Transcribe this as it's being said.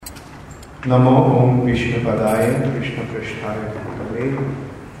नमो ओम विष्णुपदाय कृष्णपृष्ठाय भूतले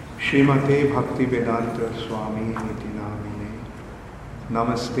श्रीमते भक्ति वेदांत स्वामी इति नामिने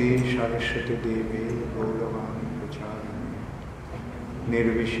नमस्ते सरस्वती देवे गौरवाणी प्रचारिणे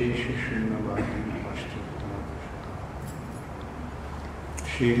निर्विशेष शून्यवादी अष्टोत्तर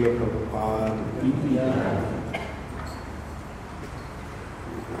Srila Prabhupada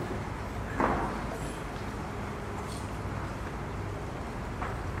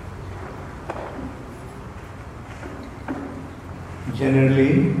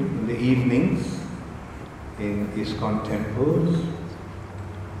Generally, in the evenings in ISKCON temples,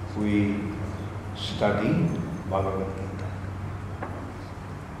 we study Bhagavad Gita.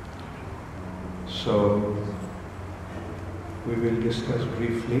 So, we will discuss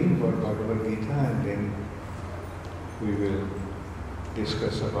briefly about Bhagavad Gita and then we will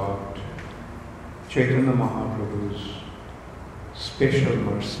discuss about Chaitanya Mahaprabhu's special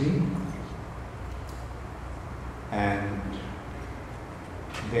mercy, and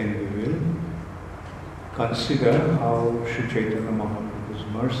then we will consider how Sri Chaitanya Mahaprabhu's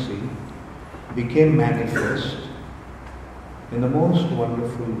mercy became manifest in the most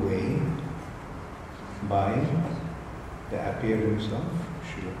wonderful way by the appearance of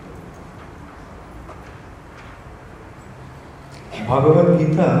Srila Prabhupada. Bhagavad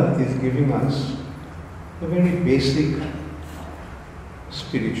Gita is giving us a very basic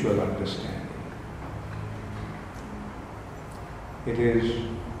spiritual understanding. It is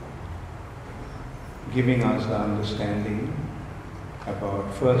giving us the understanding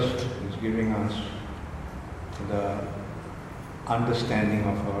about, first is giving us the understanding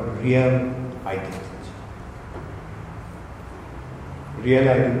of our real identity. Real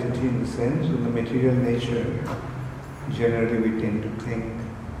identity in the sense, in the material nature, generally we tend to think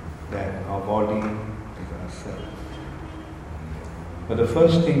that our body is ourself. But the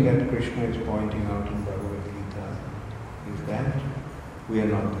first thing that Krishna is pointing out in Bhagavad Gita is that we are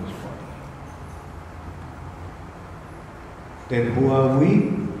not this body. Then who are we?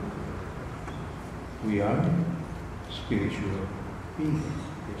 We are spiritual beings,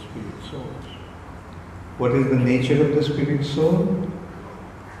 we are spirit souls. What is the nature of the spirit soul?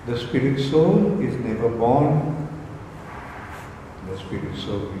 The spirit soul is never born, the spirit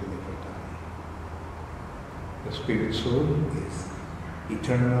soul will never die. The spirit soul is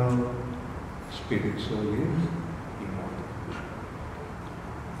eternal, spirit soul is immortal.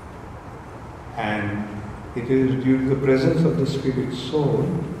 And it is due to the presence of the spirit soul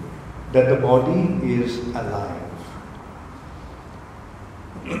that the body is alive.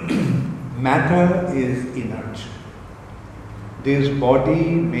 Matter is inert. This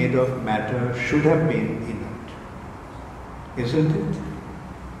body made of matter should have been inert. Isn't it?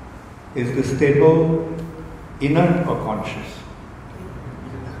 Is this table inert or conscious?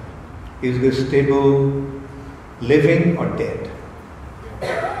 Is this table living or dead?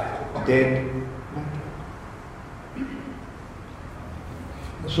 Dead matter.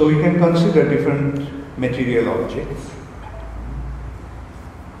 So we can consider different material objects.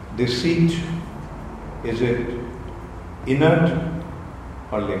 The seat, is it inert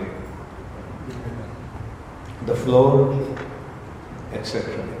or living? The floor, etc.,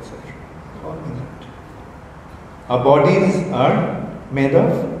 etc. All inert. Our bodies are made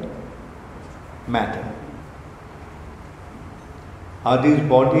of matter. Are these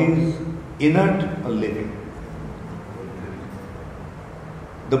bodies inert or living?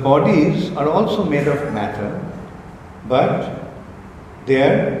 The bodies are also made of matter, but they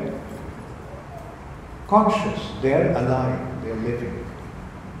are conscious, they are alive, they are living.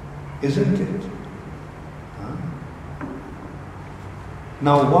 Isn't it? Huh?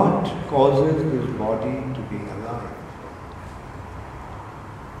 Now what causes this body to be alive?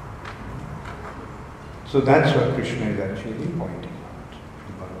 So that's what Krishna is actually pointing out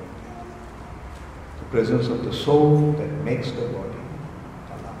in Bhagavad Gita. The presence of the soul that makes the body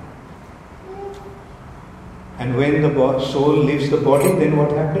alive. And when the soul leaves the body, then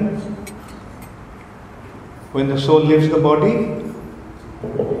what happens? When the soul leaves the body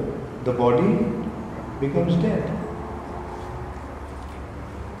becomes dead.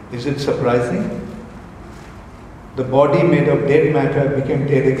 Is it surprising? The body made of dead matter became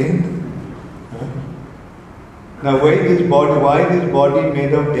dead again. Now why this body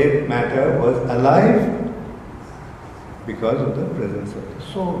made of dead matter was alive? Because of the presence of the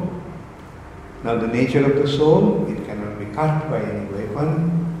soul. Now the nature of the soul, it cannot be cut by any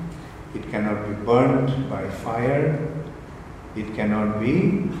weapon, it cannot be burnt by fire, it cannot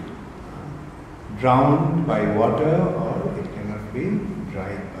be drowned by water, or it cannot be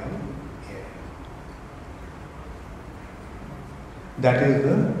dried by air. That is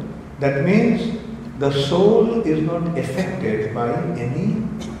the That means the soul is not affected by any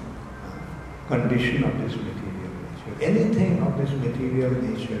condition of this material nature. Anything of this material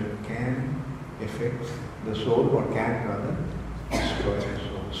nature can affect the soul, or can rather destroy the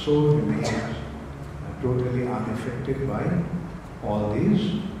soul. The soul remains totally unaffected by all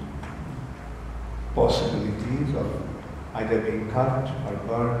these possibilities of either being cut or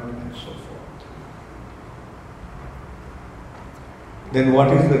burned and so forth. Then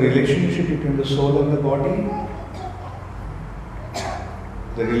what is the relationship between the soul and the body?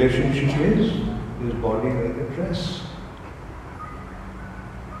 The relationship is this body like a dress.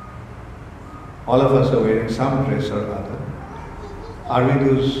 All of us are wearing some dress or other. Are we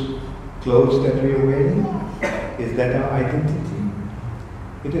those clothes that we are wearing? Is that our identity?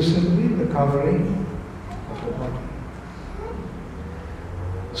 It is simply the covering of the body.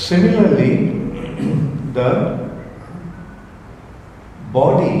 Similarly, the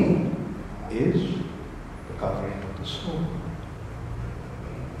body is the covering of the soul.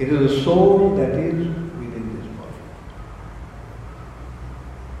 It is the soul that is within this body.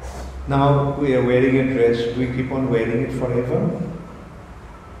 Now we are wearing a dress. Do we keep on wearing it forever?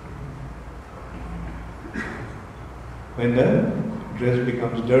 When the dress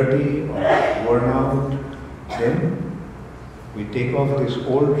becomes dirty or worn out, then we take off this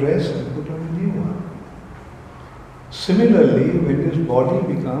old dress and put on a new one. Similarly, when this body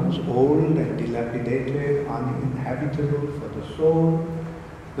becomes old and dilapidated, uninhabitable for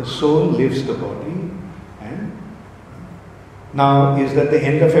the soul leaves the body. And now, is that the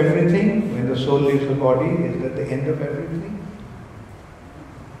end of everything? When the soul leaves the body, is that the end of everything?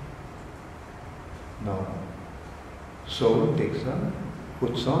 No. Soul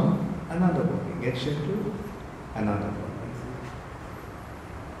puts on another body, gets into another body.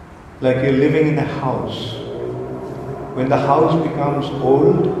 Like you're living in a house. When the house becomes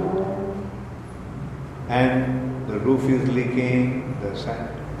old and the roof is leaking,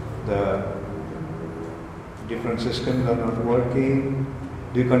 the different systems are not working,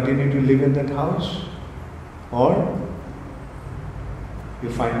 do you continue to live in that house? Or you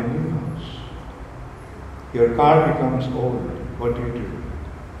find a new house? Your car becomes old. What do?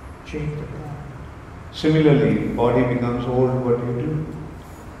 Change the car. Similarly, body becomes old. What do?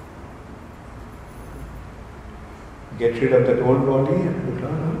 Get rid of that old body and put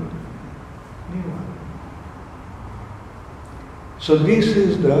on a new one. So this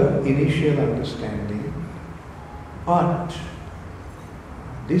is the initial understanding, but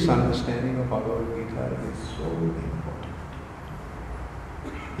this understanding of Bhagavad Gita is so important.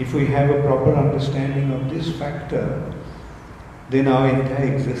 If we have a proper understanding of this factor, then our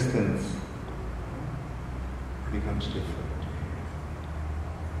entire existence becomes different.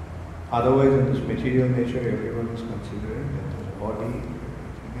 Otherwise, in this material nature, everyone is considering that the body,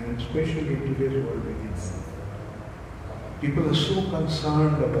 and especially in today's world, people are so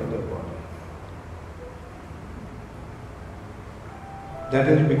concerned about their body. That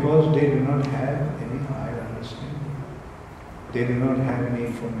is because they do not have any higher understanding. They do not have any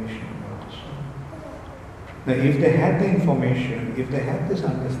information about the soul. Now, if they had the information, if they had this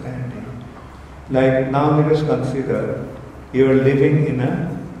understanding, like now let us consider you are living in a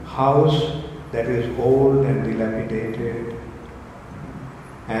house that is old and dilapidated,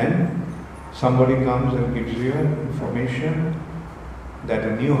 and somebody comes and gives you information that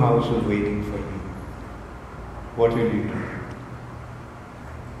a new house is waiting for you. What will you do?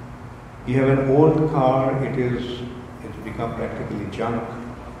 You have an old car, it's become practically junk,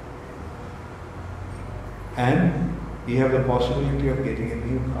 and you have the possibility of getting a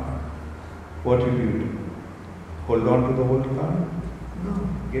new car. What will you do? Hold on to the old car? No.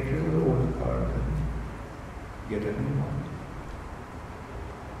 Get rid of the old car and get a new one.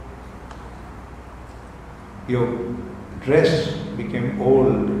 Your dress became old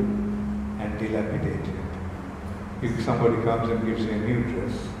and dilapidated. If somebody comes and gives you a new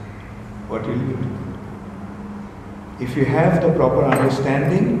dress, what will you do? If you have the proper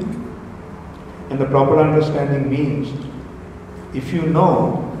understanding, and the proper understanding means, if you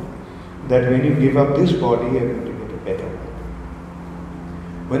know that when you give up this body, you're going to get a better one.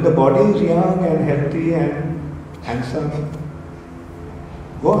 When the body is young and healthy and handsome,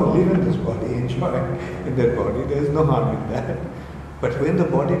 go on, live in this body, enjoy in that body. There is no harm in that. But when the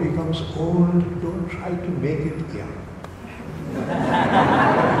body becomes old, don't try to make it young.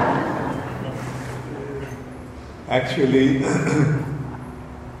 Actually,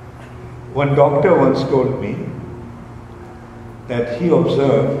 one doctor once told me that he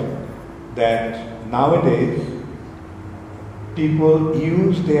observed that nowadays people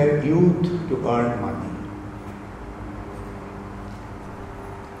use their youth to earn money.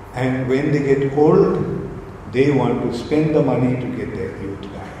 And when they get old, they want to spend the money to get their youth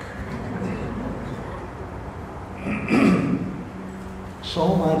back.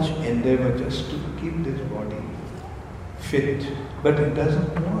 So much endeavor just to keep this body fit, but it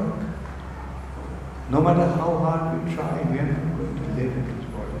doesn't work. No matter how hard we try, we are not going to live in this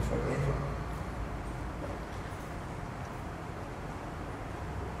body forever.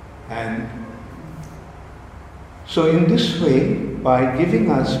 And so in this way, by giving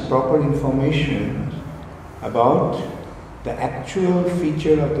us proper information about the actual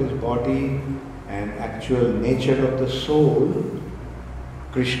feature of this body and actual nature of the soul,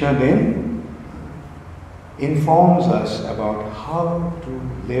 Krishna then informs us about how to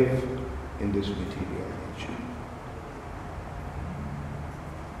live in this material nature.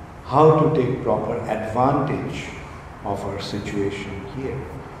 How to take proper advantage of our situation here.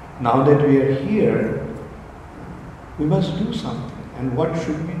 Now that we are here, we must do something. And what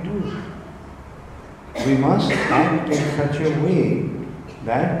should we do? We must act in such a way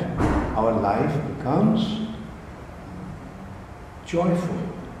that our life becomes joyful.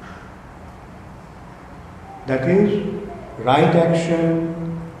 That is, right action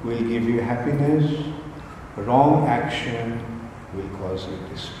will give you happiness, wrong action will cause you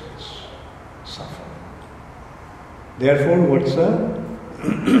distress, suffering. Therefore, what's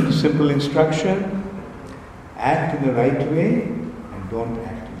a simple instruction? Act in the right way and don't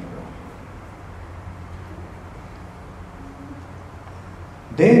act in the wrong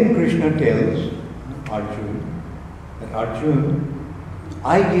way. Then Krishna tells Arjuna that Arjuna,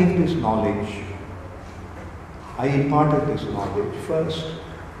 I gave this knowledge, I imparted this knowledge first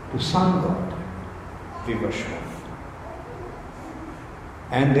to sun god, Vivashwan.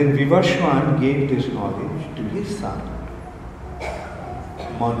 And then Vivashwan gave this knowledge to his son,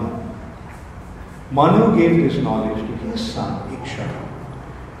 Manu. Manu gave this knowledge to his son, Iksha.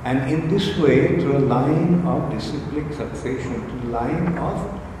 And in this way, through a line of disciplic succession, through a line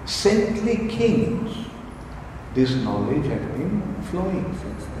of saintly kings, this knowledge has been flowing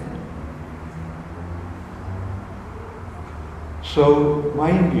since then. So,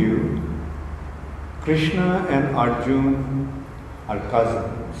 mind you, Krishna and Arjuna are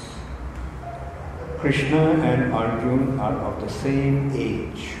cousins. Krishna and Arjuna are of the same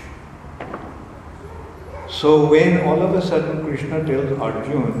age. So when all of a sudden Krishna tells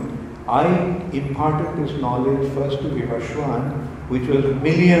Arjuna, I imparted this knowledge first to Vivashwan, which was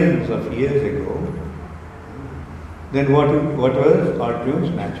millions of years ago, then what was Arjuna's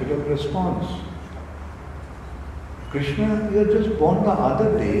natural response? Krishna, you were just born the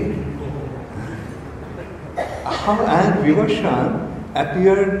other day. And Vivashwan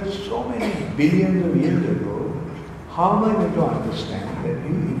appeared so many billions of years ago. How am I going to understand that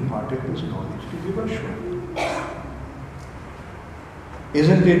you imparted this knowledge to Vivashwan?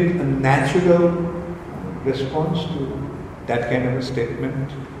 Isn't it a natural response to that kind of a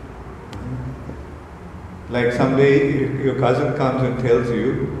statement? Like someday your cousin comes and tells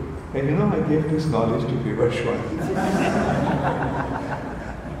you, and I gave this knowledge to Vivashwan.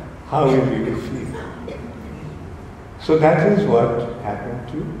 How will you feel? So that is what happened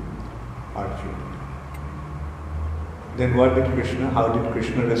to Arjuna. Then what did how did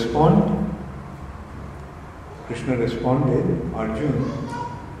Krishna respond? Krishna responded, Arjuna,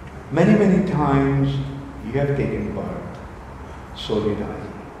 many, many times you have taken birth, so did I.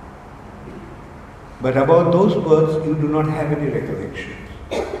 But about those births you do not have any recollections.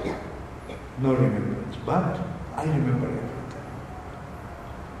 No remembrance. But I remember everything.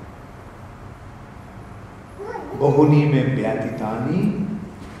 Bahuni me vyatitani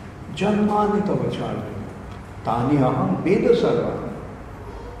janmani tavacharjuna tani aham veda sarvani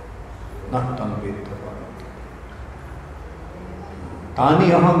nattam veda.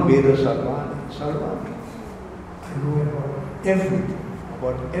 Tani aham veda sarvani. Sarvani. I know about everything,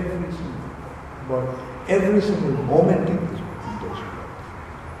 about every single moment in this world.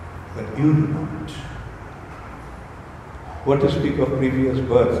 But you do not. What to speak of previous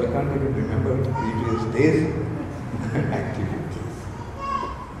births? You can't even remember the previous days' activities.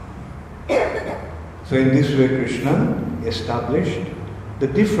 So in this way Krishna established the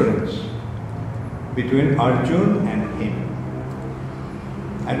difference between Arjuna and him.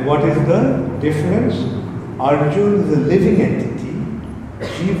 And what is the difference? Arjuna is a living entity,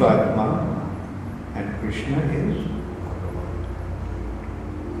 Jivatma, and Krishna is Bhagavan.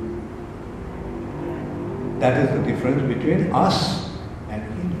 That is the difference between us and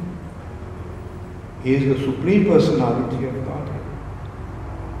him. He is the Supreme Personality of Godhead.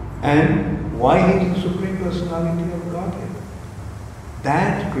 And why he is the Supreme Personality of Godhead?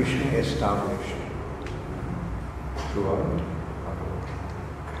 That Krishna established throughout Bhagavad Gita.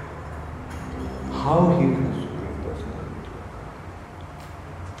 how he is the Supreme Personality.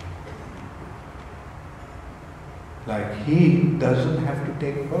 Like he doesn't have to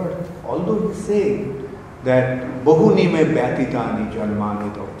take birth. Although he's saying that Bahuni me Vyatitani Janmani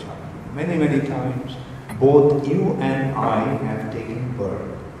Dauchani. Many times both you and I have taken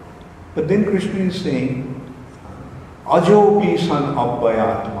birth. But then Krishna is saying, Ajopi san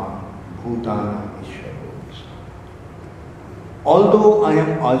abhayatma bhutana ishvaro. Although I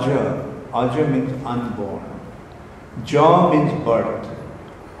am Aja means unborn. Ja means birth.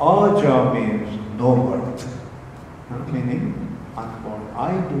 Aja means no birth. Meaning unborn.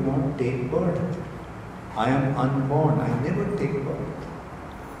 I do not take birth. I am unborn. I never take birth.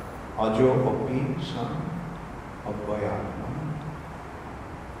 Ajo api san abhayatma.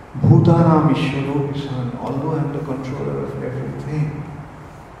 Bhutanam Ishvaro San, although I am the controller of everything.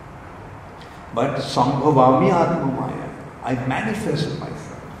 But Sambhavami Atmamaya, I manifest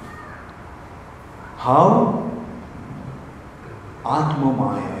myself. How?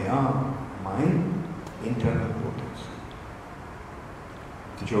 Atmamaya, my internal potency.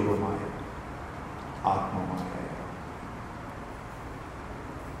 Yogamaya, Atmamaya.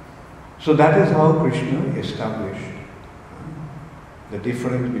 So that is how Krishna established the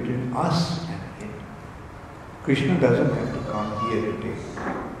difference between us and him. Krishna doesn't have to come here to take.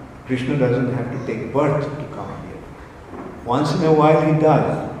 Krishna doesn't have to take birth to come here. Once in a while he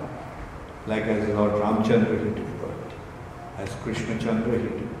does. Like as Lord Ramchandra he took birth. As Krishna Chandra he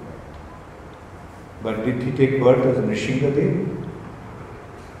took birth. But did he take birth as Nrsingadev?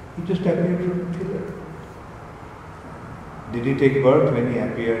 He just appeared from the pillar. Did he take birth when he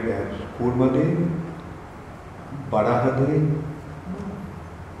appeared as Kurmadev? Barahadev?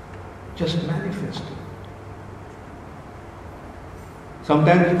 Just manifested.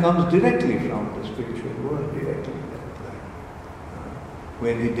 Sometimes it comes directly from the spiritual world, directly.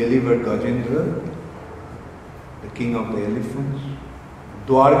 When he delivered Gajendra, the king of the elephants,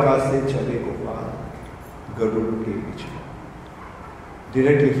 Dwarka se chale Gopal, Garuda ke piche.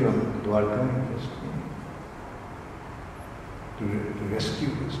 Directly from Dwarka, he just came to rescue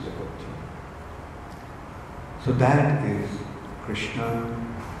his devotee. So that is Krishna.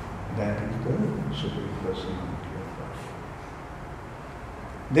 That is the Supreme Personality of God.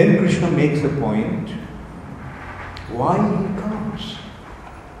 Then Krishna makes a point why he comes.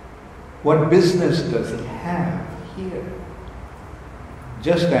 What business does he have here?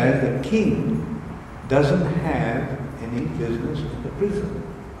 Just as the king doesn't have any business in the prison.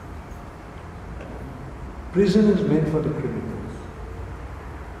 Prison is meant for the criminals.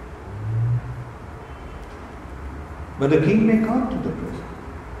 But the king may come to the prison.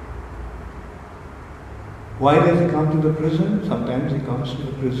 Why does he come to the prison? Sometimes he comes to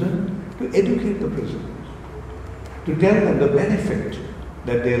the prison to educate the prisoners, to tell them the benefit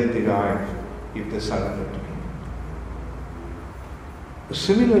that they'll derive if they surrender to him.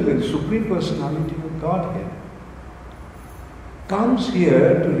 Similarly, the Supreme Personality of Godhead comes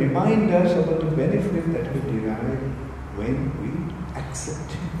here to remind us about the benefit that we derive when we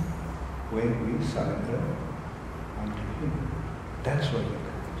accept him, when we surrender unto him. That's why he comes.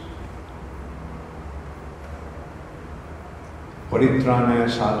 Paritranaya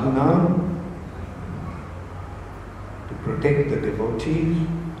sadhunam, to protect the devotees,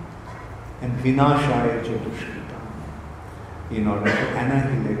 and vinashaya chadushkritam, in order to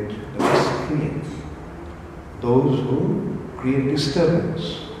annihilate the miscreants, those who create disturbance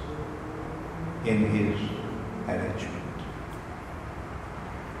in his arrangement.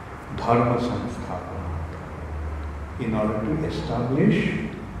 Dharma samsthapanam, in order to establish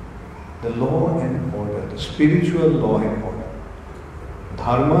the law and order, the spiritual law and order.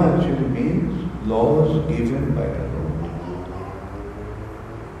 Dharma actually means laws given by the Lord.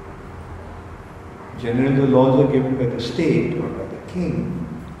 Generally the laws are given by the state or by the king.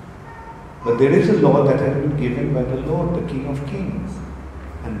 But there is a law that has been given by the Lord, the King of Kings.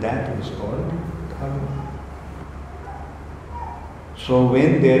 And that is called Dharma. So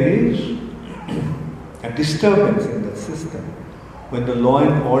when there is a disturbance in the system, when the law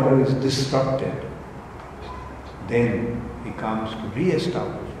and order is disrupted, then he comes to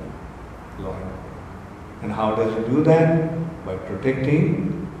re-establish the law and order. And how does he do that? By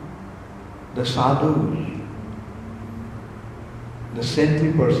protecting the sadhus, the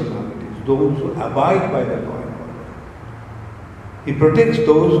saintly personalities, those who abide by the law and order. He protects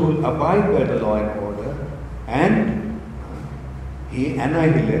those who abide by the law and order, and he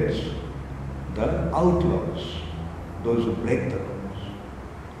annihilates the outlaws, those who break the laws.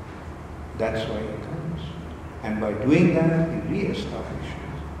 That's why he comes. And by doing that, he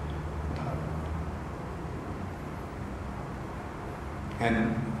re-establishes Dharma.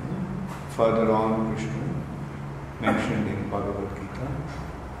 And further on Krishna mentioned in Bhagavad Gita,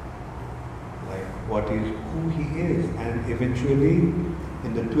 like who he is, and eventually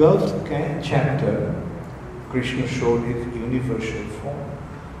in the 12th chapter, Krishna showed his universal form.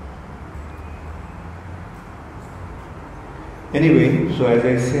 Anyway, so as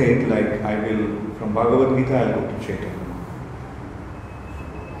I said, from Bhagavad Gita, I'll go to Chaitanya.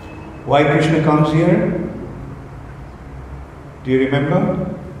 Why Krishna comes here? Do you remember?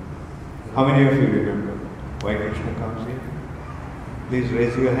 How many of you remember why Krishna comes here? Please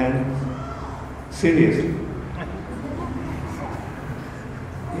raise your hands. Seriously.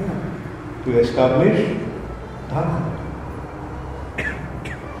 Yeah. To establish Dharma.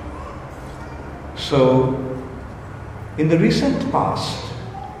 So, in the recent past,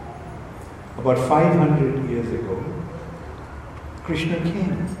 about 500 years ago, Krishna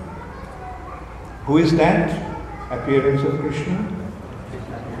came. Who is that appearance of Krishna?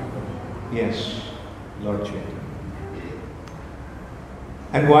 Yes, Lord Chaitanya.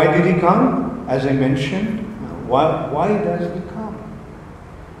 And why did he come? As I mentioned, why does he come?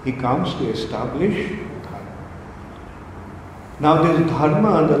 He comes to establish Dharma. Now this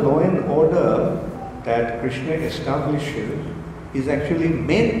Dharma, the law and order that Krishna establishes, is actually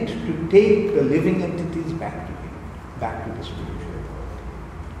meant to take the living entities back to him, back to the spiritual world.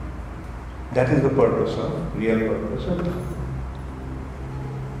 That is the purpose real purpose of Dharma.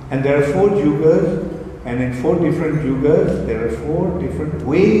 And there are 4 yugas, and in 4 different yugas, there are 4 different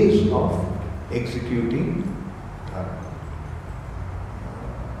ways of executing Dharma.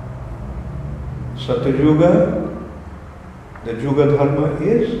 Satyuga, the Yuga Dharma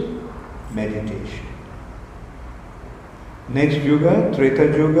is meditation. Next Yuga,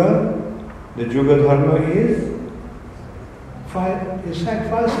 Treta Yuga, the Yuga Dharma is fire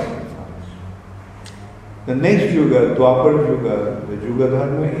sacrifice. The next Yuga, Dwapar Yuga, the Yuga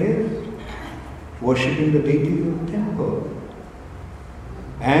Dharma is worshipping the deities of the temple.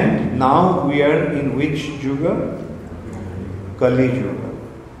 And now we are in which Yuga? Kali Yuga.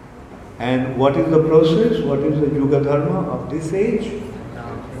 And what is the process? What is the Yuga Dharma of this age?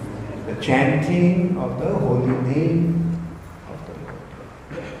 The chanting of the holy name of the Lord.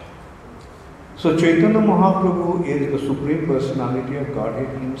 So Chaitanya Mahaprabhu is the Supreme Personality of Godhead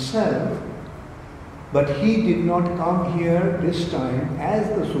himself, but he did not come here this time as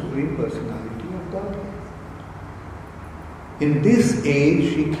the Supreme Personality of Godhead. In this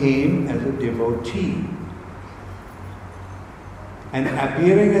age he came as a devotee. And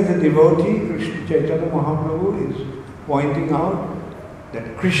appearing as a devotee, Krishna Chaitanya Mahaprabhu is pointing out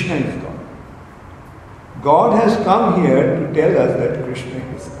that Krishna is God. God has come here to tell us that Krishna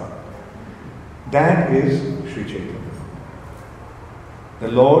is God. That is Sri Chaitanya. The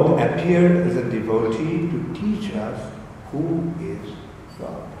Lord appeared as a devotee to teach us who is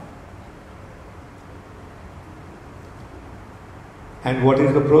God. And what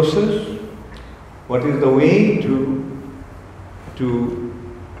is the process? What is the way to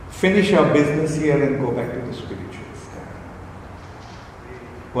finish our business here and go back to the spiritual sky?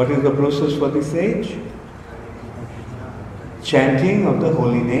 What is the process for this age? Chanting of the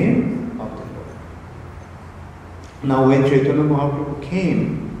holy name of the Lord. Now when Chaitanya Mahaprabhu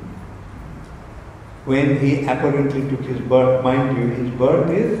came, when he apparently took his birth, mind you, his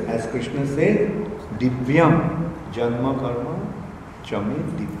birth is, as Krishna said, Divyam, Janma Karma, Chame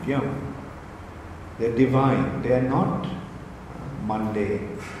Divyam. They're divine, they are not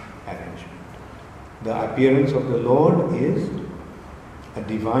mundane arrangement. The appearance of the Lord is a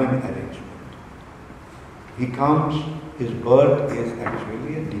divine arrangement. He comes, his birth is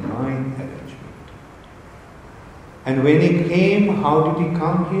actually a divine arrangement. And when he came, how did he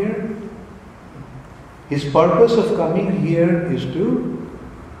come here? His purpose of coming here is to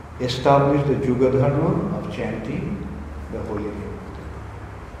establish the Yuga Dharma of chanting the holy name.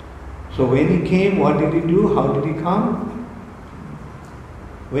 So when he came, what did he do? How did he come?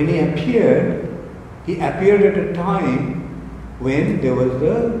 When he appeared at a time when there was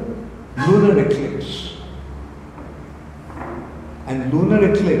the lunar eclipse. And lunar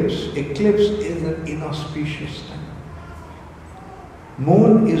eclipse is an inauspicious time.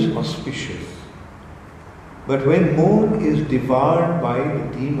 Moon is auspicious. But when moon is devoured by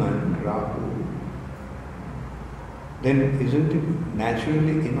the demon Rahu, then isn't it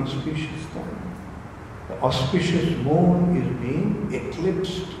naturally inauspicious time? The auspicious moon is being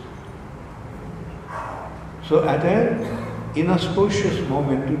eclipsed. So at an inauspicious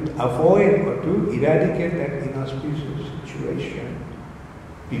moment, to avoid or to eradicate that inauspicious situation,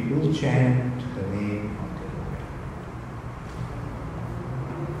 people chant the name of the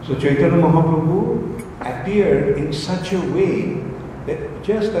Lord. So Chaitanya Mahaprabhu appeared in such a way that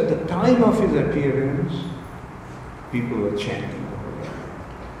just at the time of his appearance, people were chanting the holy name.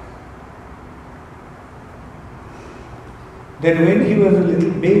 Then when he was a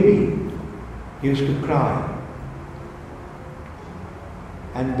little baby, he used to cry.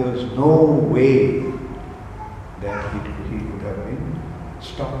 And there was no way that he could have been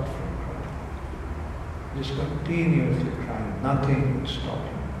stopped from crying. Just continuously crying, nothing would stop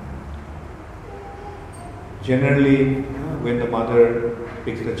him. Generally, when the mother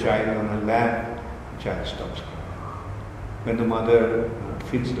picks the child on her lap, the child stops crying. When the mother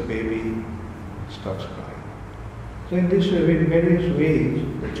feeds the baby, stops crying. So in this way, in various ways,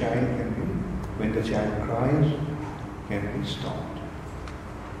 the child can be, when the child cries, can be stopped.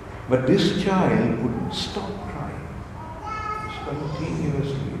 But this child wouldn't stop crying. He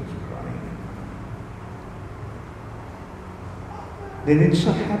continuously crying. Then it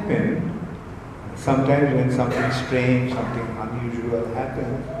so happened, sometimes when something strange, something unusual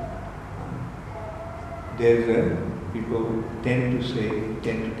happens, people tend to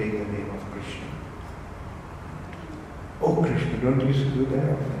take the name of Krishna. Oh Krishna, don't you used to do that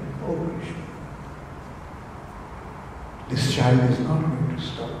often? Oh Krishna. This child is not going to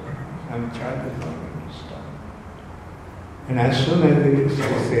stop crying. Child is not going to stop. And as soon as they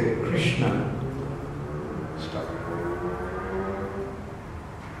said Krishna, stop.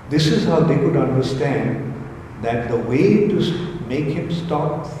 This is how they could understand that the way to make him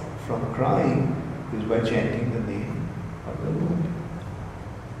stop from crying is by chanting the name of the Lord.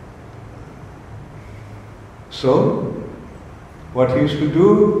 So, what he used to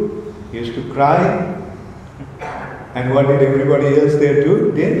do, he used to cry, and what did everybody else there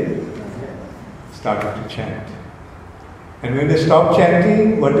do? They started to chant. And when they stopped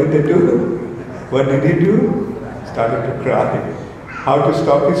chanting, what did they do? What did he do? Started to cry. How to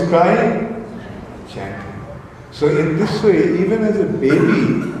stop his crying? Chanting. So in this way, even as a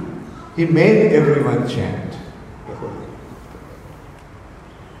baby, he made everyone chant the Holy Name.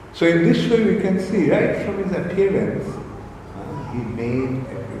 So in this way we can see, right from his appearance, he made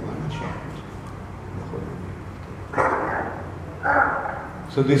everyone chant the Holy Name.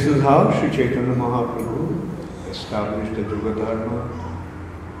 So this is how Sri Chaitanya Mahaprabhu established the Yuga Dharma,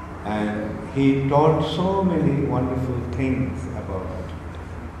 and he taught so many wonderful things about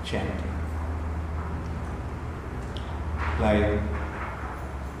chanting. Like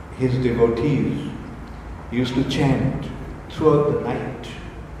his devotees used to chant throughout the night.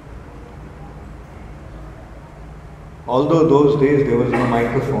 Although those days there was no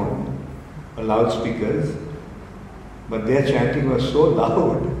microphone or loudspeakers, but their chanting was so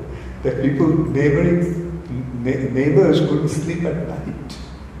loud that neighbors couldn't sleep at night.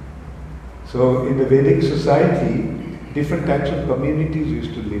 So in the Vedic society, different types of communities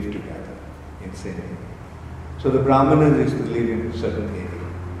used to live together in same area. So the Brahmanas used to live in a certain area.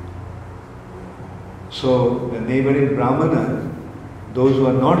 So the neighboring Brahmanas, those who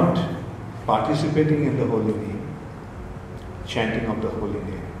are not participating in the holy name, chanting of the holy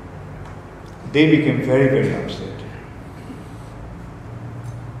name, they became very, very upset.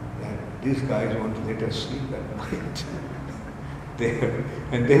 These guys won't let us sleep at night.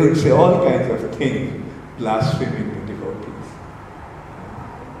 And they would say all kinds of things, blaspheming the devotees.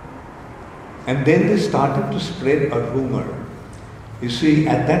 And then they started to spread a rumor. You see,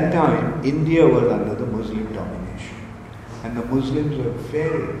 at that time, India was under the Muslim domination. And the Muslims were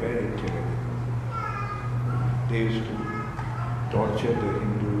very, very terrible. They used to torture the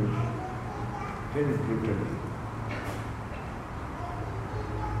Hindus very brutally.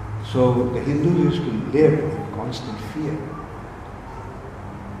 So the Hindus used to live in constant fear.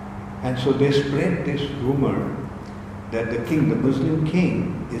 And so they spread this rumor that the Muslim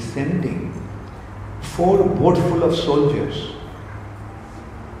king, is sending 4 boats full of soldiers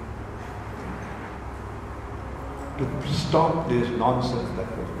to stop this nonsense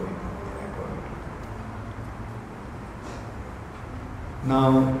that was going on.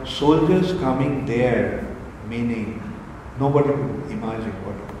 Now, soldiers coming there, meaning nobody could imagine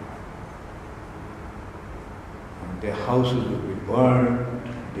what would happen. Their houses would be burned,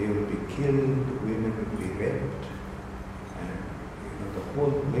 they would be killed, women would be raped, and the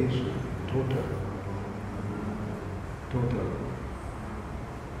whole place would be total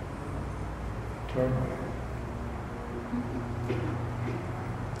turmoil.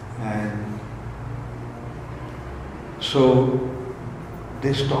 And so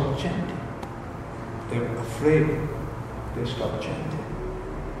they stopped chanting. They were afraid. They stopped chanting.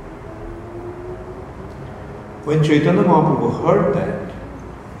 When Chaitanya Mahaprabhu heard that,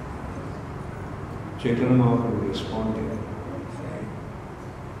 Chaitanya Mahaprabhu responded saying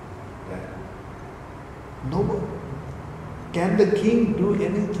that Can the king do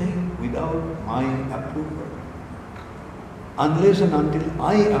anything without my approval? Unless and until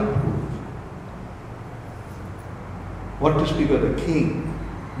I approve. What to speak of the king?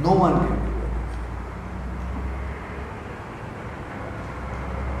 No one can do it.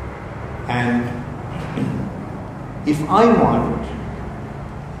 And if I want,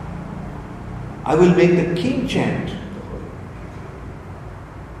 I will make the king chant the holy name.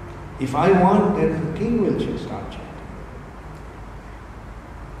 If I want, then the king will just start chanting.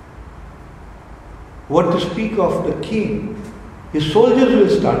 What to speak of the king? His soldiers will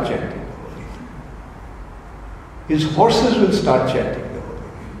start chanting the holy name. His horses will start chanting the holy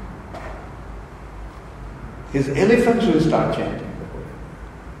name. His elephants will start chanting the holy name.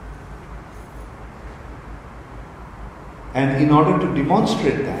 And in order to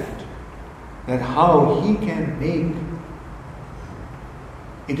demonstrate that how he can make,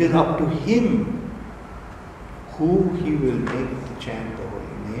 it is up to him who he will make to chant the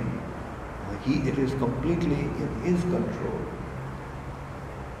holy name. It is completely in his control.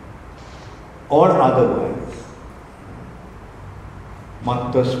 Or otherwise,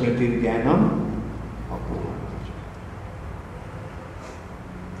 matta smriti jnanam apurvanam.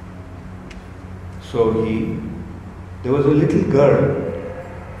 So there was a little girl,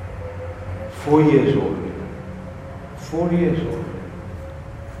 4 years old. 4 years old.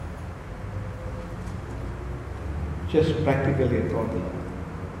 Just practically a toddler.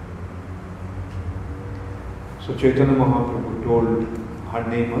 So Chaitanya Mahaprabhu told her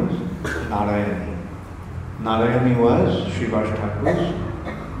name was Narayani. Narayani was Srivas Thakur's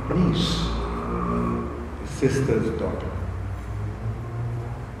niece, his sister's daughter.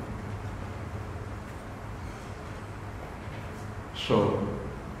 So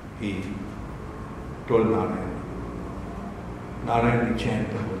he told Narayani chant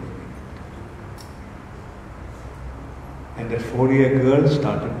the holy name. And that 4-year girl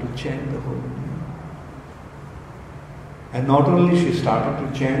started to chant the holy name. And not only she started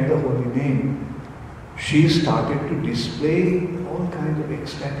to chant the holy name, she started to display all kinds of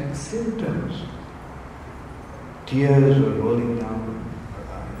ecstatic symptoms. Tears were rolling down her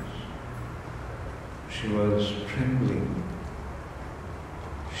eyes. She was trembling.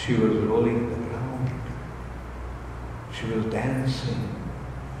 She was rolling the ground. She was dancing.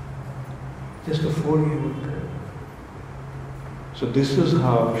 Just a 4-year-old girl. So this is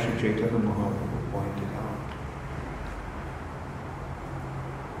how Sri Chaitanya Mahaprabhu pointed out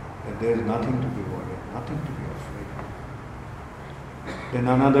that there is nothing to be worried, nothing to be afraid. Then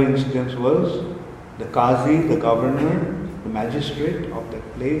another incident was the Qazi, the governor, the magistrate of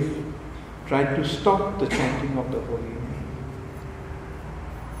that place tried to stop the chanting of the holy name.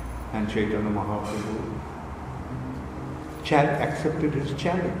 And Chaitanya Mahaprabhu accepted his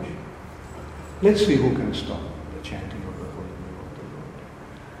challenge. Let's see who can stop the chanting of the holy name of the Lord.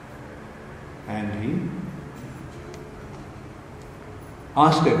 And he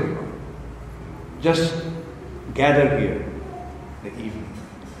asked everyone, just gather here in the evening.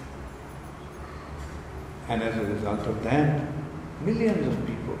 And as a result of that, millions of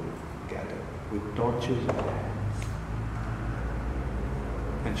people gathered with torches in their hands.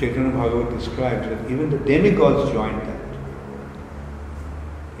 And Chaitanya Bhagavat describes that even the demigods joined that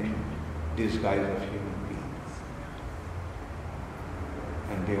in disguise of human beings.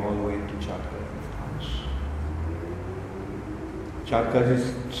 And they all went to Chatkarji's house. Chatkarji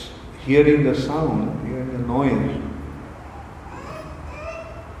is hearing the sound, hearing the noise,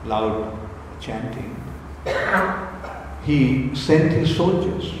 loud chanting. He sent his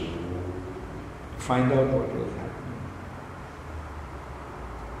soldiers to find out what was happening.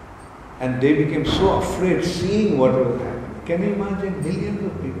 And they became so afraid seeing what was happening. Can you imagine millions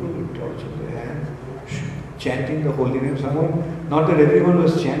of people with torches in their hands chanting the holy name? Someone, not that everyone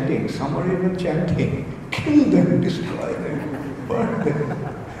was chanting, some were even chanting, kill them, destroy them, burn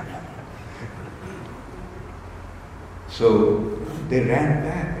them. So they ran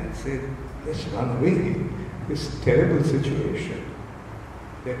back and said, let's run away. This terrible situation.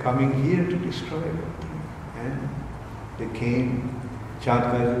 They're coming here to destroy everything. And they came.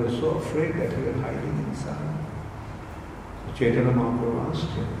 Chatkarji was so afraid that he was hiding inside. So Chaitanya Mahaprabhu asked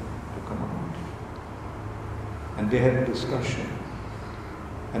him to come out. And they had a discussion.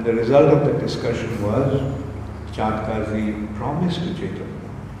 And the result of the discussion was Chatkarji promised to Chaitanya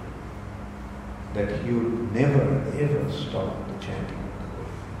that he would never ever stop the chanting of the holy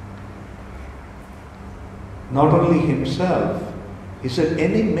name. Not only himself, he said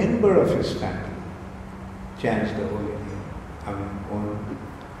any member of his family chants the holy name.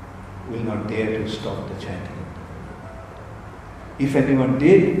 Will not dare to stop the chanting. If anyone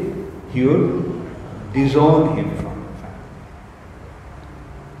did, he would disown him from the family.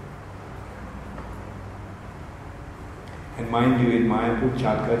 And mind you, in Mayapur,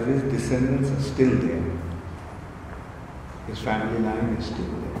 Chakaraji's descendants are still there. His family line is still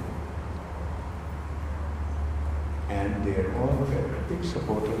there. And they are all very big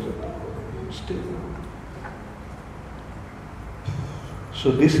supporters of the Guru, still.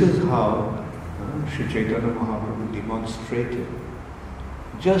 So this is how Sri Chaitanya Mahaprabhu demonstrated,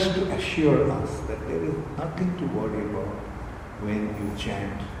 just to assure us that there is nothing to worry about when you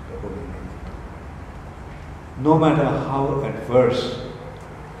chant the holy name. No matter how adverse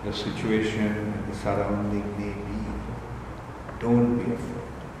the situation and the surrounding may be, don't be afraid.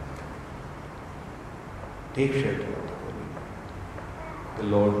 Take shelter of the holy name. The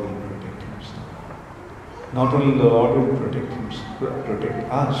Lord will protect Himself. Not only the Lord will protect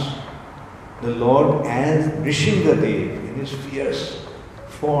us, the Lord, as Rishingadev in his fierce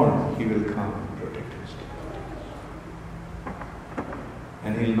form, He will come and protect His devotees.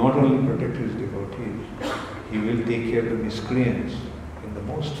 And He will not only protect His devotees, He will take care of the miscreants in the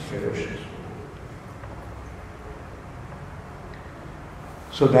most ferocious way.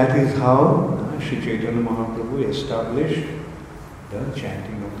 So that is how Sri Chaitanya Mahaprabhu established the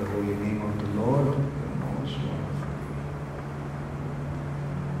chanting of the holy name of the Lord in the most wonderful way.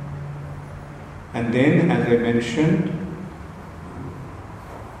 And then, as I mentioned,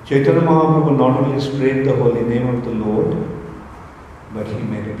 Chaitanya Mahaprabhu not only spread the holy name of the Lord, but he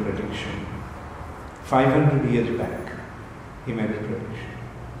made a prediction. 500 years back, he made a prediction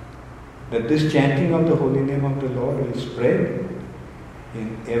that this chanting of the holy name of the Lord will spread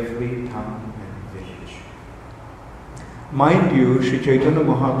in every town and village. Mind you, Sri Chaitanya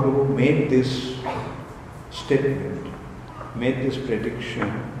Mahaprabhu made this statement, made this prediction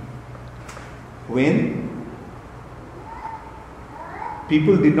when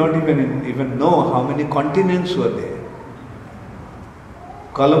people did not even know how many continents were there.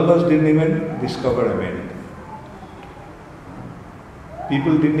 Columbus didn't even discover America.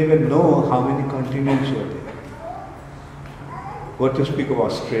 People didn't even know how many continents were there. What to speak of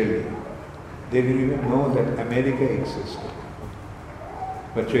Australia? They didn't even know that America existed.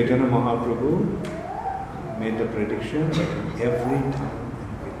 But Chaitanya Mahaprabhu made the prediction that in every town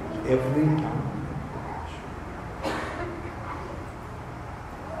and village, every town and village.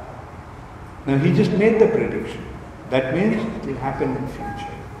 Now he just made the prediction. That means it will happen in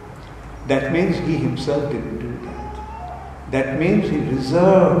future. That means he himself didn't do that. That means he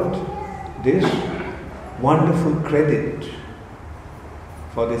reserved this wonderful credit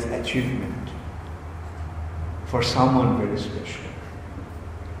for this achievement for someone very special.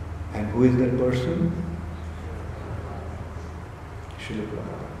 And who is that person? Srila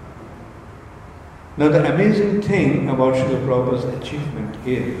Prabhupada. Now the amazing thing about Srila Prabhupada's achievement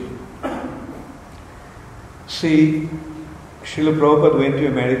is, see, Srila Prabhupada went to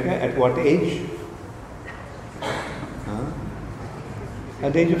America at what age?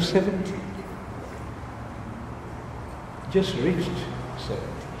 At the age of 70. Just reached 70.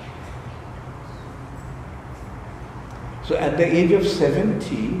 So at the age of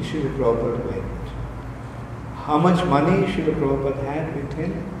 70, Srila Prabhupada went. How much money Srila Prabhupada had with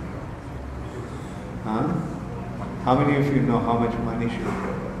him? How many of you know how much money Srila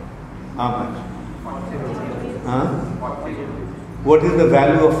Prabhupada had? How much? What is the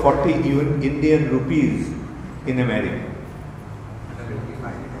value of 40 Indian rupees in America?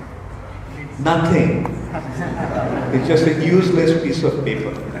 Nothing. It's just a useless piece of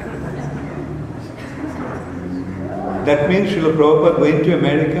paper. That means Srila Prabhupada went to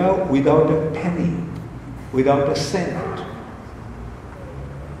America without a penny, without a cent.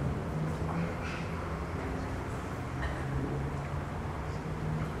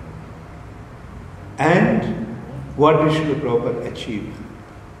 And what did Srila Prabhupada achieve?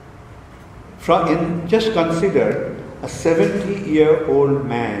 Just consider a 70-year-old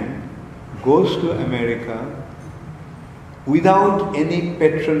man goes to America without any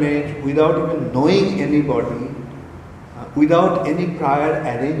patronage, without even knowing anybody, without any prior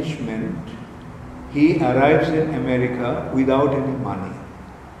arrangement. He arrives in America without any money.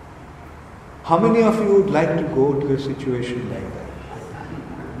 How many of you would like to go to a situation like that?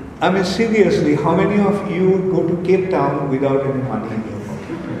 I mean, seriously, how many of you would go to Cape Town without any money in your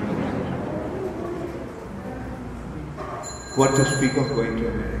pocket? What to speak of going to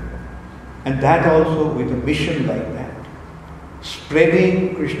America? And that also with a mission like that.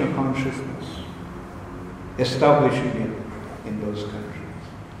 Spreading Krishna consciousness. Establishing it in those countries.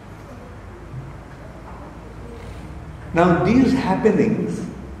 Now these happenings,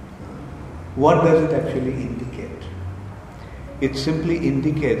 what does it actually indicate? It simply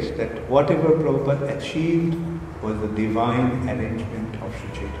indicates that whatever Prabhupada achieved was the divine arrangement of Sri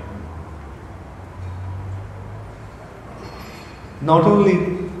Chaitanya. Not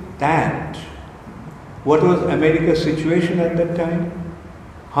only that, what was America's situation at that time?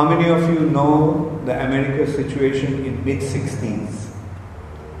 How many of you know the America's situation in mid-60s?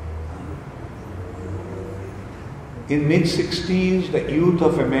 In mid-60s, the youth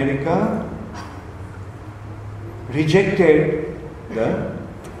of America rejected the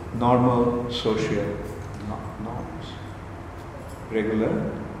normal social norms,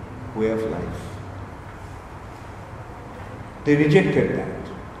 regular way of life. They rejected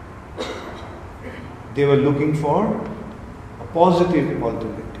that. They were looking for a positive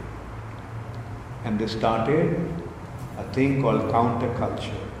alternative. And they started a thing called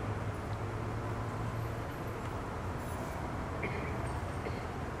counterculture.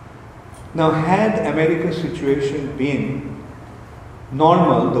 Now, had America's situation been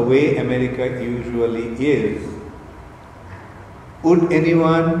normal, the way America usually is, would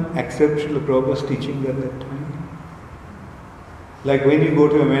anyone accept Srila Prabhupada's teaching at that time? Like when you go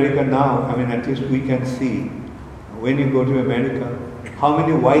to America now, at least we can see, when you go to America, how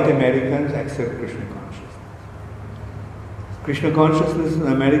many white Americans accept Krishna consciousness? Krishna consciousness in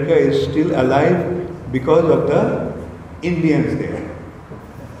America is still alive because of the Indians there.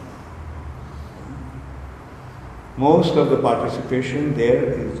 Most of the participation there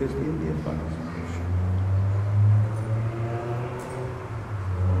is just Indian participation.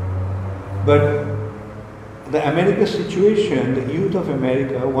 But the America situation, the youth of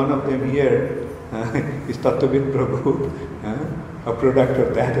America, one of them here is Tattvavid Prabhu, a product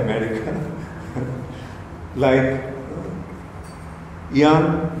of that America. Like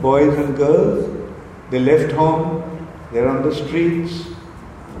young boys and girls, they left home, they're on the streets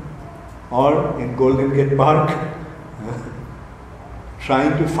or in Golden Gate Park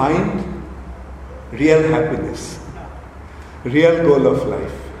trying to find real happiness, real goal of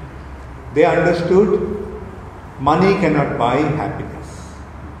life. They understood money cannot buy happiness.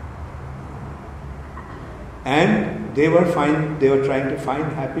 And they were trying to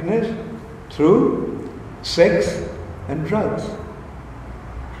find happiness through sex and drugs.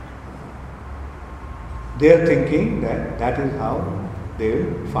 They are thinking that is how they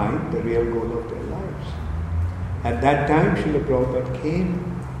will find the real goal of their lives. At that time, Srila Prabhupada came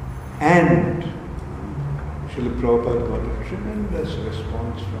and Srila Prabhupada got a tremendous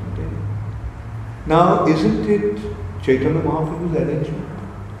response from them. Now, isn't it Chaitanya Mahaprabhu's arrangement?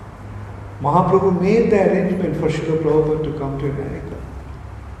 Mahaprabhu made the arrangement for Srila Prabhupada to come to America.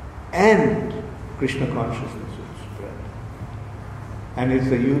 And Krishna consciousness will spread. And it's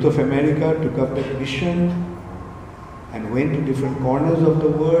the youth of America took up that mission and went to different corners of the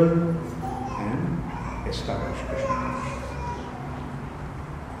world and established Krishna consciousness.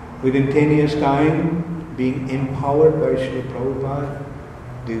 Within 10 years' time, being empowered by Srila Prabhupada,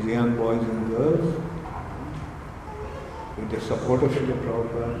 these young boys and girls, with the support of Srila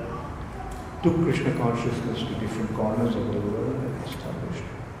Prabhupada, took Krishna consciousness to different corners of the world and established.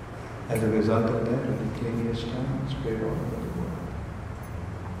 As a result of that, within 10 years' time, it spread all over the world.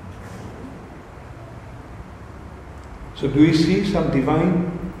 So do we see some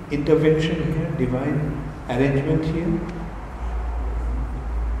divine intervention here, divine arrangement here?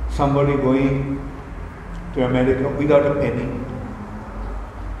 Somebody going to America without a penny,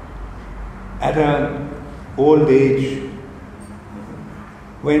 at an old age,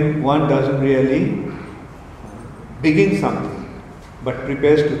 when one doesn't really begin something, but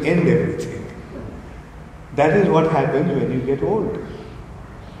prepares to end everything. That is what happens when you get old.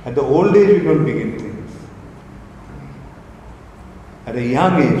 At the old age, you don't begin things. At a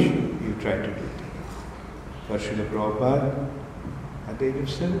young age, you try to do things. But Srila Prabhupada, at the age of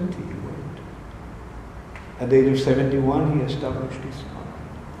 70, he went. At the age of 71, he established his ISKCON.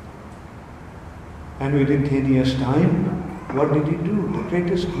 And within 10 years' time, what did he do? The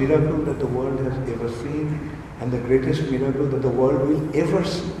greatest miracle that the world has ever seen, and the greatest miracle that the world will ever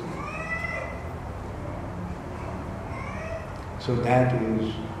see. So that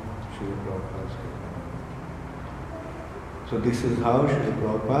is Srila Prabhupada's gift. So this is how Srila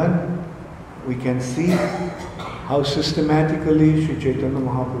Prabhupada, we can see how systematically Sri Chaitanya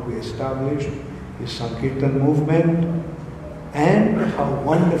Mahaprabhu established his Sankirtan movement, and how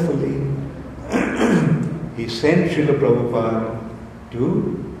wonderfully he sent Srila Prabhupada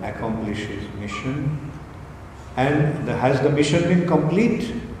to accomplish his mission. And has the mission been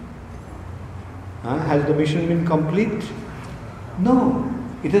complete? Has the mission been complete? No.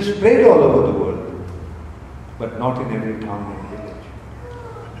 It has spread all over the world, but not in every town and village.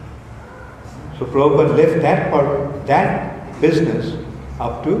 So Prabhupada left that business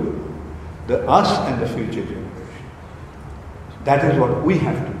up to us and the future generation. That is what we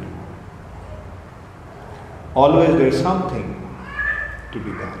have to do. Always there is something to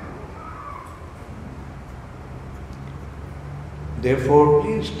be done. Therefore,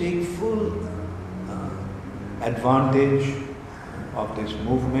 please take full advantage of this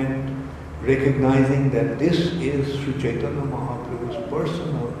movement, recognizing that this is Sri Chaitanya Mahaprabhu's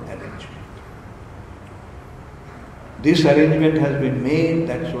personal arrangement. This arrangement has been made,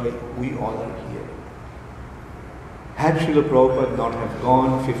 that's why we all are here. Had Srila Prabhupada not have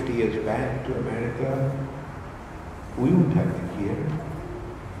gone 50 years back to America, we wouldn't have been here.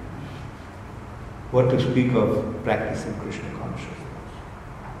 What to speak of practicing Krishna consciousness.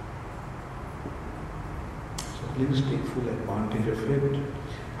 So please take full advantage of it.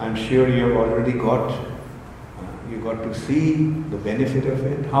 I'm sure you have already got to see the benefit of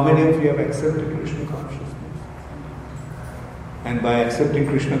it. How many of you have accepted Krishna consciousness? And by accepting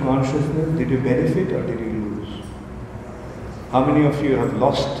Krishna consciousness, did you benefit or did you lose? How many of you have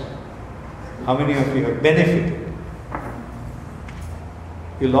lost? How many of you have benefited?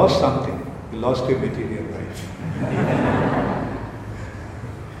 You lost something. You lost your material life.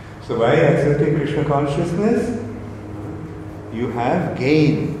 So by accepting Krishna consciousness, you have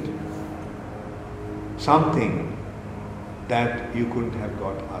gained something that you couldn't have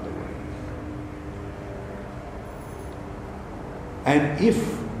got otherwise. And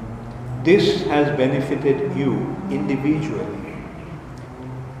if this has benefited you individually,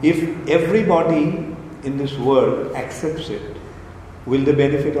 if everybody in this world accepts it, will they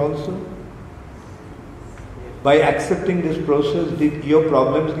benefit also? By accepting this process, did your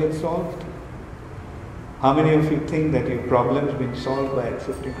problems get solved? How many of you think that your problems been solved by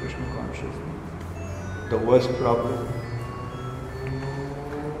accepting Krishna consciousness? The worst problem.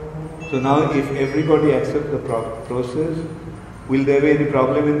 So now if everybody accepts the process, will there be any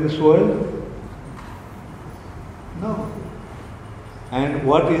problem in this world? No. And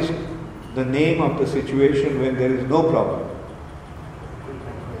what is the name of the situation when there is no problem?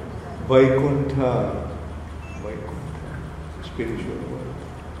 Vaikuntha. Spiritual world.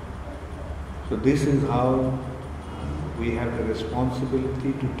 So this is how we have the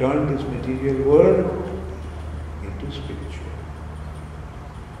responsibility to turn this material world into spiritual.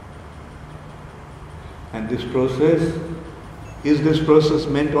 And this process, is this process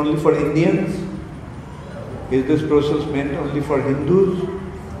meant only for Indians? Is this process meant only for Hindus?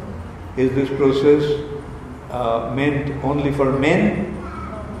 Is this process meant only for men?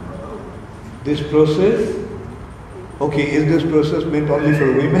 This process, okay, is this process meant only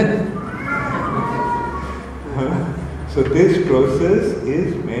for women? So this process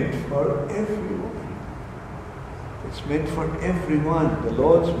is meant for everyone. It's meant for everyone. The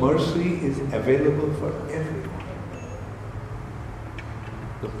Lord's mercy is available for everyone.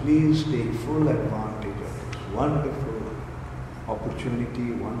 So please take full advantage of this wonderful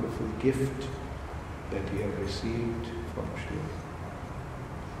opportunity, wonderful gift that you have received from Sri.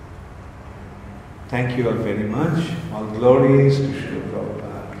 Thank you all very much. All glories to Srila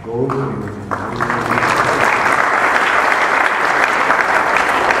Prabhupada. Go.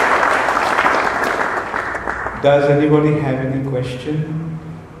 Does anybody have any question?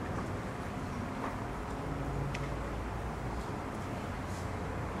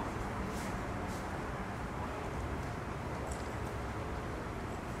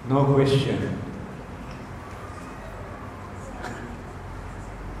 No question.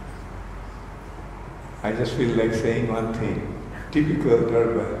 I just feel like saying one thing. Typical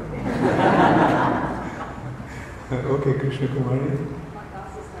Durban. Okay, Krishna Kumari.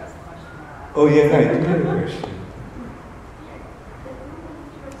 Oh yeah, right. You have a question.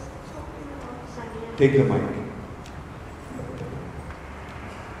 Take the mic.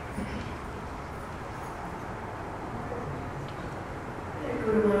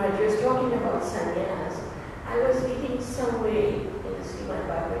 Guru Maharaj, you were talking about sannyas. I was reading somewhere in the Srimad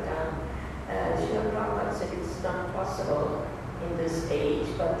Bhagavatam, Srila Prabhupada said it's not possible in this age,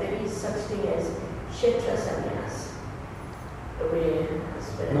 but there is such thing as Kshetra sannyas.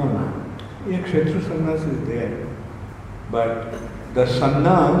 No. Yeah, Kshetra sannyas is there. But the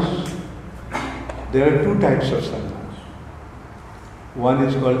sannyas, there are two types of sannyas. One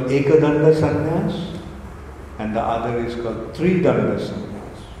is called Ekadanda sannyas and the other is called Tridanda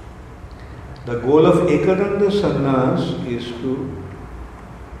sannyas. The goal of Ekadanda sannyas is to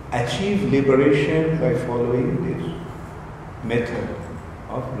achieve liberation by following this method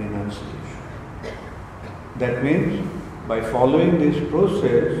of renunciation. That means by following this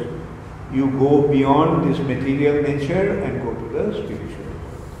process, you go beyond this material nature and go to the spiritual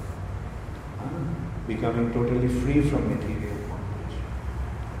world, becoming totally free from material bondage.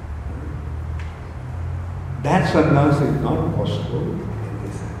 That sannyas is not possible in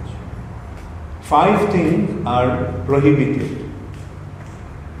this age. 5 things are prohibited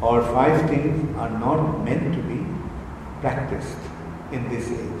or 5 things are not meant to be practiced in this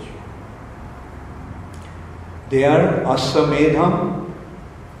age. They are asamedham,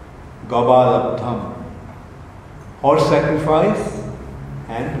 gabalabdham, horse sacrifice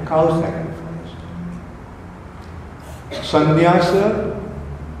and cow sacrifice. Sannyasa,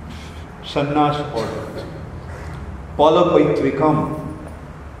 sannyas order. Palapaitrikam,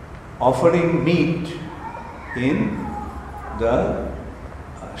 offering meat in the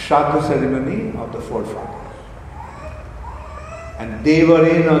Shraddha ceremony of the forefathers. And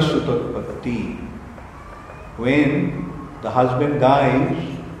Devarena Sutatpatti, when the husband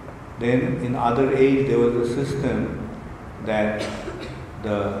dies, then in other age there was a system that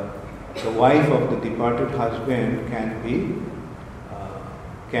the wife of the departed husband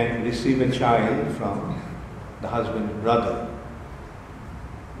can receive a child from the husband's brother.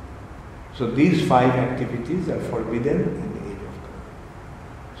 So these 5 activities are forbidden in the age of Kali.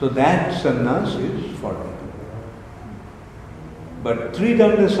 So that sannyas is forbidden. But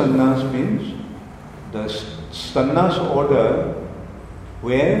Tridanda sannyas means the sannyas order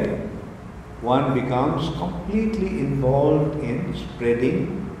where one becomes completely involved in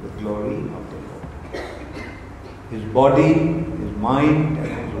spreading the glory of the Lord. His body, his mind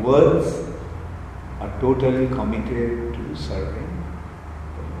and his words are totally committed to serving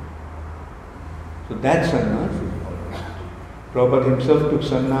the Lord. So that sannyas is important. Prabhupada himself took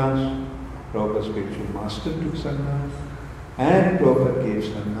sannyas, Prabhupada's spiritual master took sannyas, and Prabhupada gave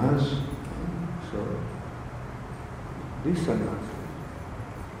sannyas. So, this sannyas.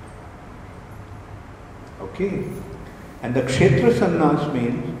 Okay. And the kshetra sannyas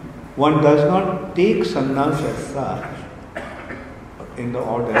means one does not take sannyas as such in the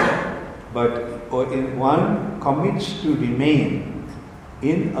order, but one commits to remain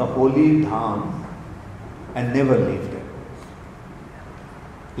in a holy dham and never leave them.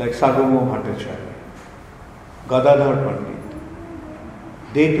 Like Sarvabhauma Bhattacharya, Gadadhar Pandit,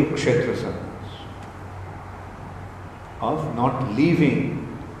 they took kshetra sannyas of not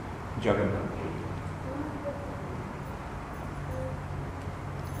leaving Jagannath.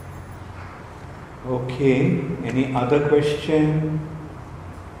 Okay, any other question?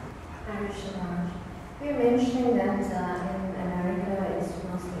 You mentioned that in America it's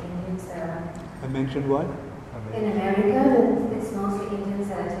mostly Indians that are... I mentioned what? In America it's mostly Indians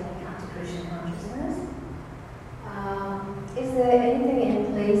that are taking up to Krishna consciousness. Is there anything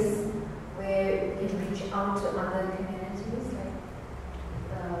in place where you can reach out to other communities, like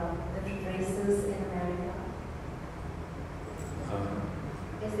different races in America?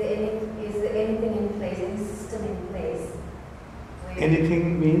 Is there anything in place, any system in place?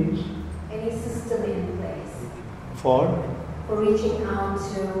 Anything means? Any system in place. For reaching out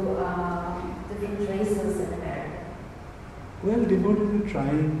to different races in America? Well, devotees are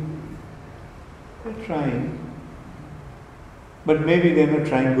trying. They're trying. But maybe they're not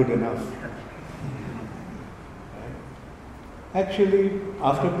trying good enough. Actually,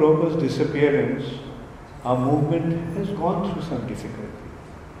 after Prabhupada's disappearance, our movement has gone through some difficulty,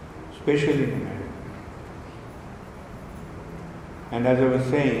 especially in America. And as I was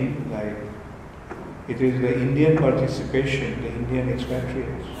saying, like, it is the Indian participation, the Indian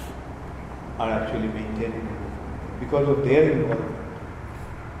expatriates are actually maintaining the movement. Because of their involvement,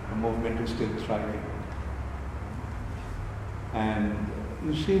 the movement is still thriving. And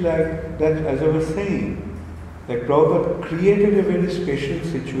you see, like that, as I was saying, that Prabhupada created a very special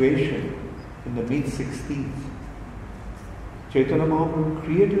situation in the mid-60s. Chaitanya Mahaprabhu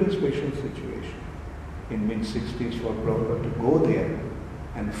created a special situation in mid-60s for Prabhupada to go there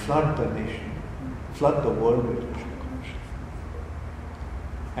and flood the nation, flood the world with Krishna consciousness.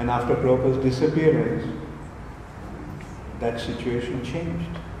 And after Prabhupada's disappearance, that situation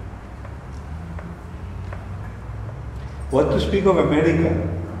changed. What to speak of America?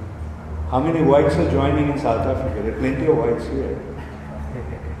 How many whites are joining in South Africa? There are plenty of whites here.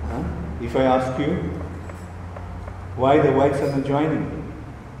 Huh? If I ask you, why the whites are not joining?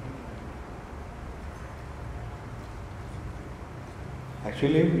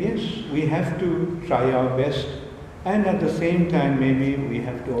 Actually, yes, we have to try our best, and at the same time, maybe we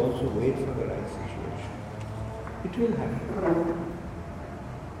have to also wait for the right situation. It will happen.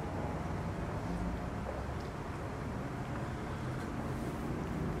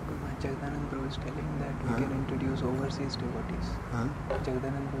 Jagadanand Prabhu is telling that we can introduce overseas devotees.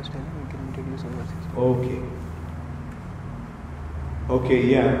 Jagadanand Prabhu is telling we can introduce overseas devotees. Okay,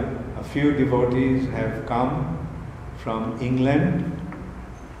 yeah. A few devotees have come from England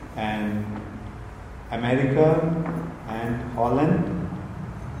and America and Holland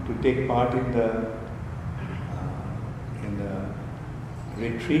to take part in the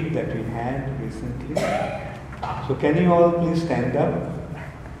retreat that we had recently. So can you all please stand up?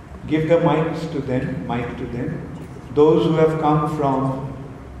 Give the mic to them. Those who have come from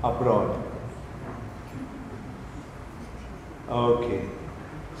abroad. Okay.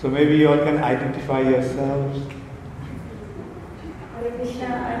 So maybe you all can identify yourselves. Hare Krishna,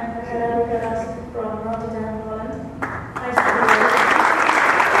 I am Charu from Rotterdam, Holland. Nice to meet you.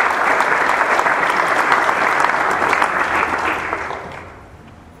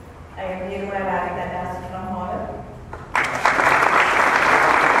 I am Durban from Holland.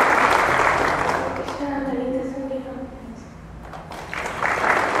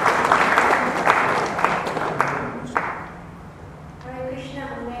 Hare Krishna,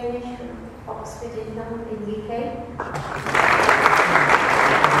 I'm Mary from Oxford, England, in UK.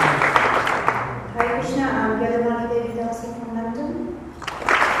 Hare Krishna, I am from London.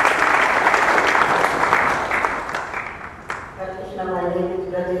 Hare Krishna, my name is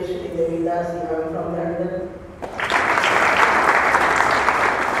Rajeshwari Devidasi. I am from London.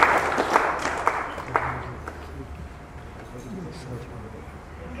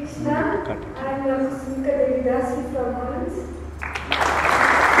 Krishna, I am Devidasi from Holland.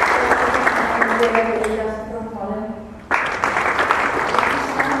 From Holland.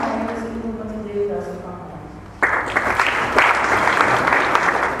 Krishna, my name is Devidasi from Holland.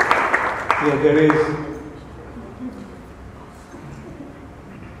 Yeah, there is.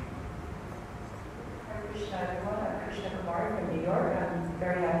 Hare Krishna, everyone. I'm Krishna Kumar from New York. I'm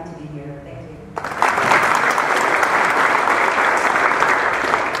very happy to be here. Thank you.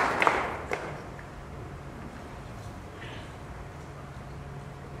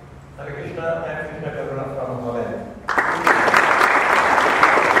 Hare Krishna, I am Krishna Karuna from Holland.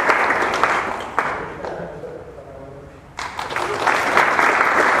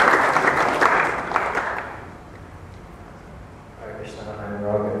 Hare Krishna, I am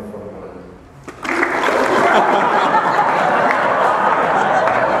Ragan from Holland.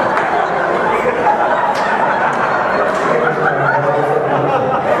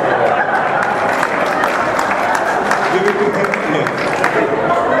 Give it to him. Yeah.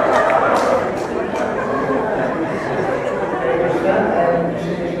 Hare Krishna, I am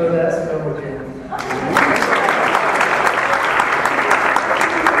Krishna from Durban.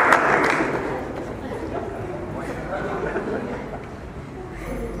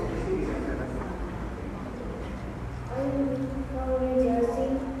 I'm from New Jersey.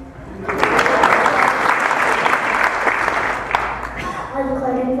 I'm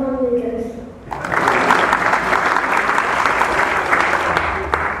calling from New Jersey.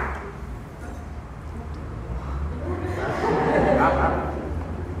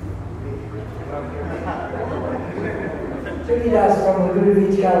 That's from Laguna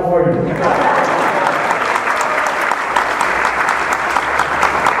Beach, California.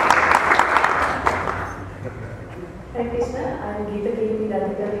 Hare Krishna, I am Geeta Kirti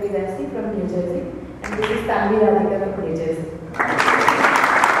Radhika Devidasi from New Jersey, and this is Tanvi Radhika from New Jersey.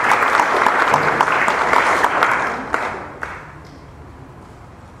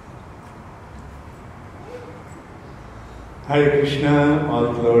 Hare Krishna, all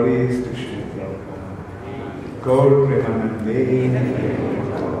glories to Shri Prabhupada. Gaur Premanande.